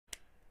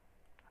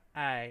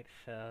Alright,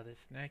 so this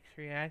next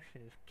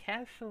reaction is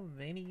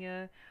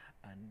Castlevania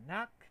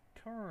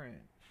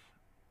Nocturne,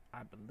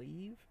 I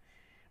believe.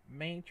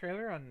 Main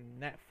trailer on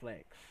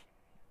Netflix.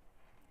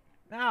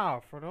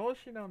 Now, for those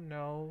who don't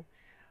know,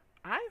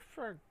 I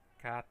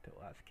forgot to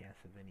watch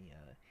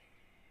Castlevania.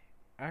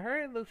 I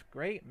heard it looks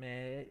great,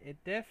 man. It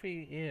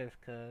definitely is,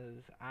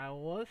 because I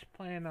was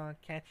planning on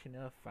catching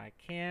up if I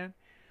can.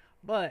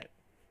 But,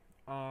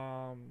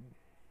 um,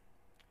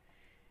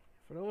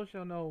 for those who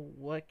don't know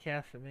what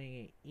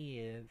Castlevania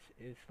is,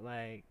 it's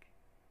like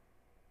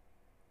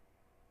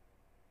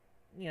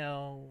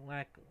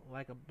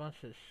like a bunch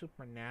of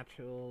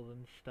supernatural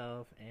and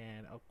stuff,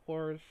 and of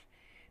course,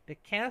 the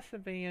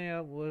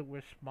Castlevania would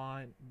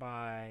respond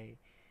by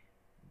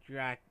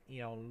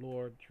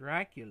Lord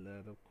Dracula,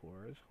 of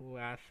course, who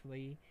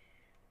actually,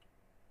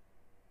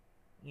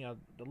 the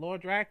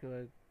Lord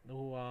Dracula,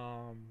 who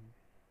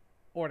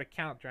or the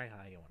Count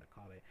Dracula, how you want to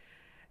call it,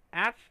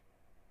 as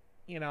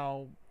you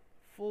know,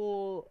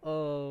 full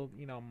of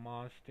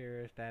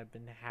monsters that have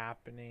been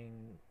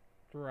happening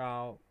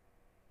throughout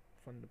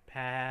from the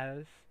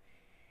past.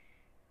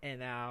 And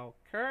now,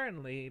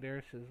 currently,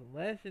 there's this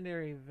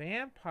legendary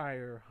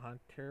vampire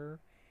hunter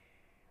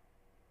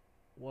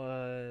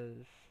was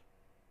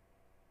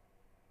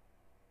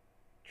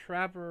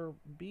Trevor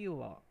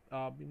Beaumont,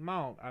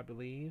 I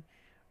believe.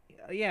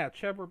 Yeah,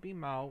 Trevor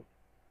Beaumont,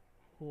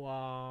 who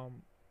oh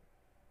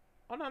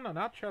no, no,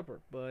 not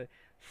Trevor, but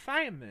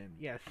Simon.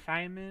 Yeah,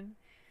 Simon,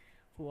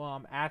 who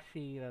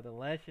actually the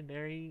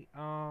legendary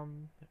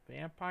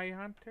vampire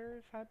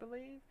hunters, I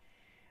believe,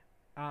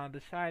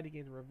 decided to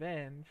get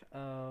revenge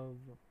of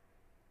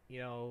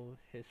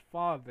his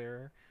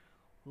father,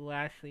 who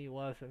actually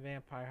was a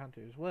vampire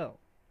hunter as well.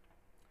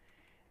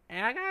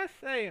 And I gotta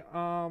say,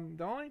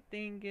 the only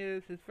thing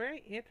is, it's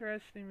very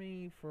interesting to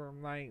me for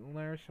like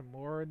learn some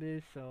more of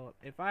this. So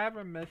if I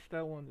ever messed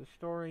up one of the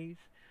stories,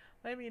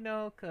 let me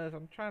know, cause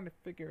I'm trying to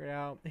figure it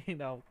out.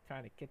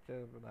 Trying to catch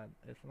up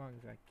as long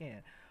as I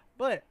can.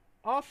 But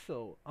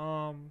also,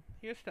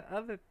 here's the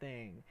other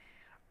thing.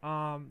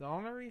 The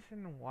only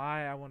reason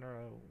why I want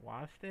to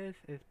watch this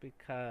is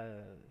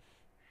because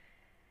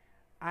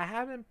I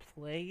haven't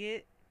played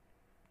it,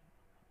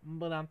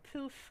 but I'm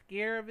too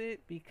scared of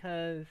it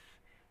because,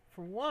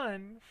 for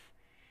one,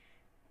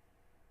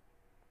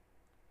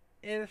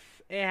 it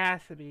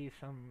has to be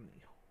some,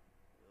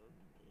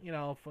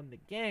 from the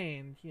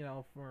games,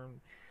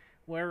 from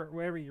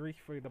wherever you reach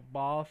for the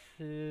bosses,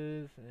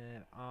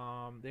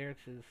 and there's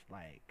this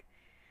like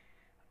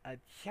a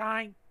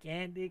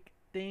gigantic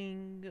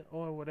thing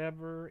or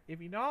whatever.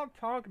 If you know what I'm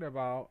talking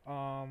about,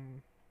 I,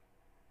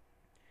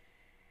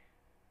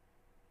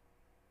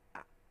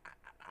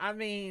 I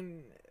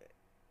mean,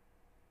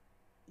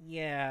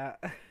 yeah.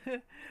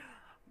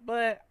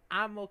 But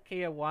I'm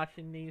okay at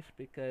watching these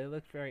because it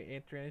looks very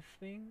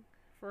interesting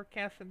for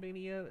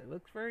Castlevania. It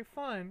looks very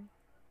fun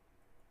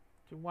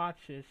to watch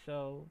it.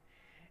 So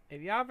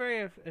if y'all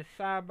very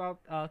excited about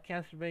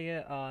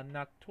Castlevania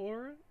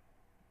Nocturne,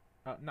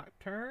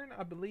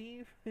 I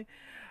believe,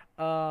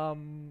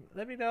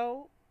 let me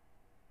know,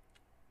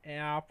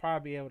 and I'll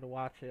probably be able to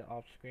watch it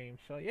off screen.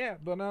 So yeah,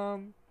 but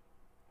so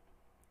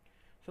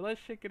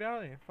let's check it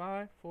out in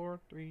five, four,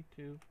 three,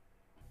 two.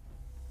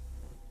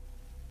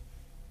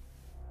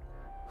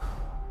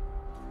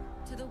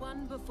 To the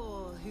one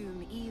before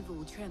whom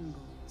evil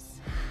trembles.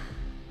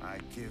 I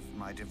give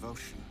my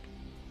devotion.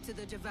 To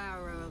the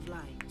devourer of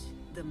light,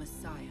 the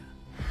Messiah.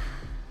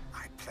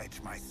 I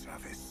pledge my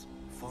service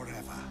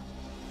forever.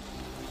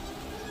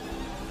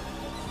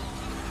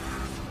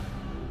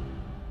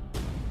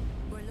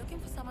 We're looking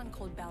for someone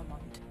called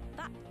Belmont.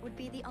 That would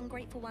be the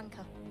ungrateful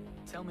wanker.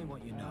 Tell me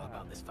what you know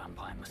about this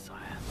vampire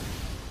messiah.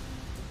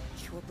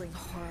 She will bring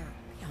horror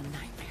beyond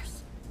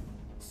nightmares.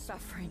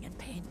 Suffering and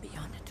pain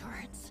beyond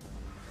endurance.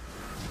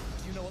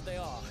 Do you know what they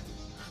are?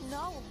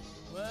 No.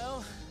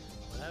 Well,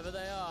 whatever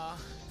they are,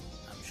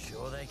 I'm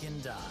sure they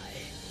can die.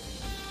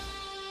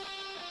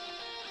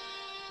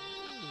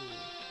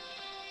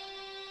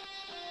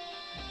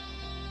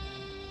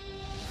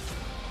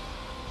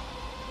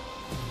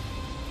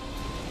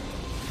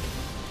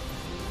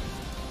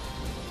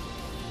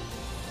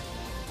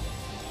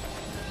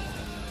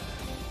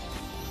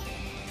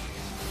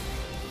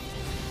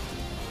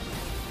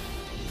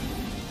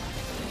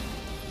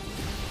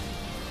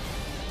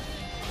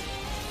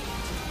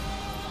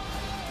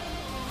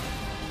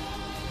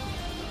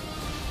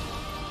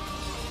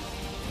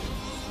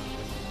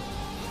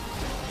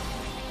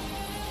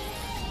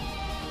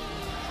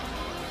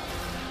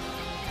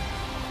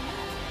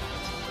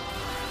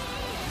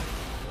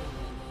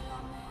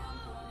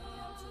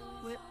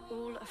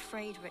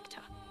 Afraid,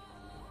 Richter.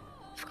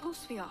 Of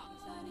course we are.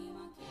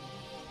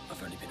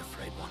 I've only been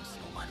afraid once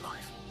in all my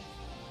life.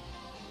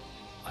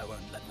 I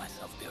won't let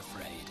myself be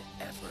afraid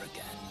ever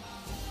again.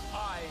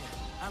 I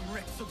am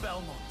Richter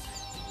Belmont,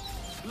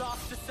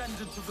 last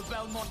descendant of the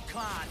Belmont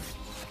clan,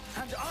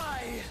 and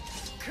I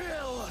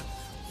kill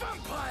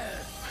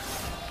vampires!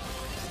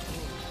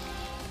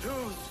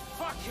 Who's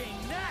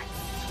fucking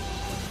next?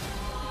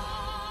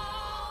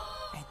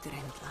 At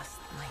dreamed last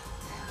night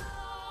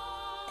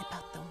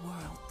about the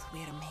world we're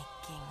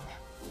making.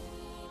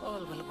 All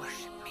will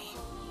worship me.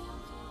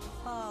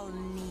 All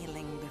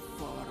kneeling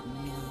before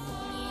me.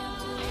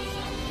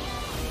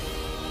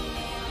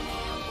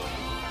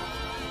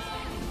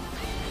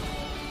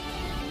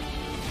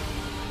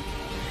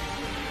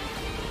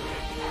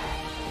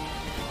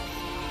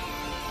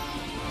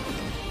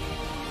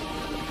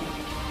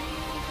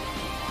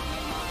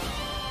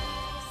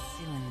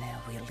 Soon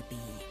there will be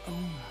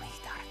only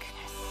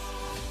darkness.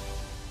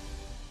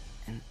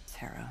 And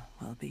terror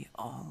will be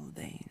all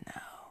they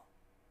know.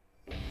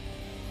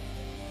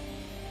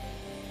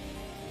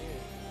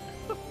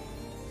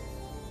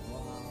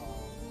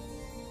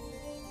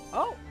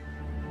 Oh!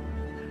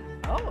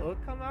 Oh, it'll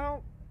come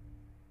out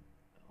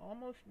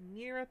almost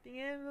near at the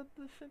end of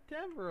the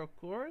September, of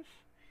course.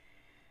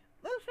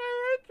 Looks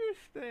very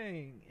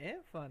interesting and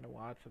fun to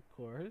watch, of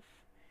course.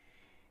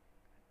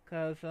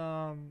 Cause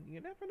you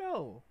never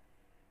know.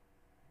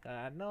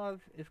 I know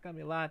it's gonna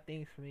be a lot of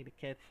things for me to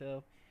catch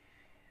up.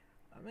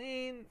 I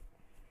mean,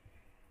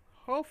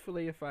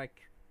 hopefully if I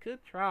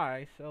could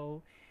try.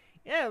 So,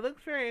 yeah, it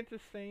looks very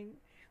interesting.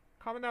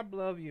 Comment down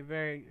below if you're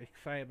very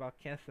excited about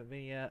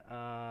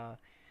Castlevania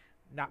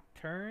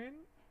Nocturne,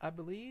 I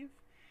believe.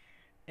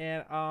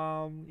 And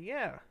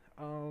yeah,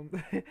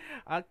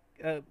 I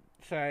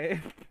sorry,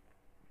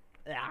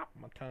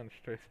 my tongue's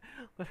stressed.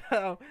 But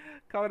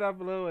comment down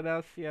below, and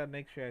I'll see you on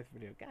next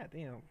video. God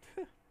damn.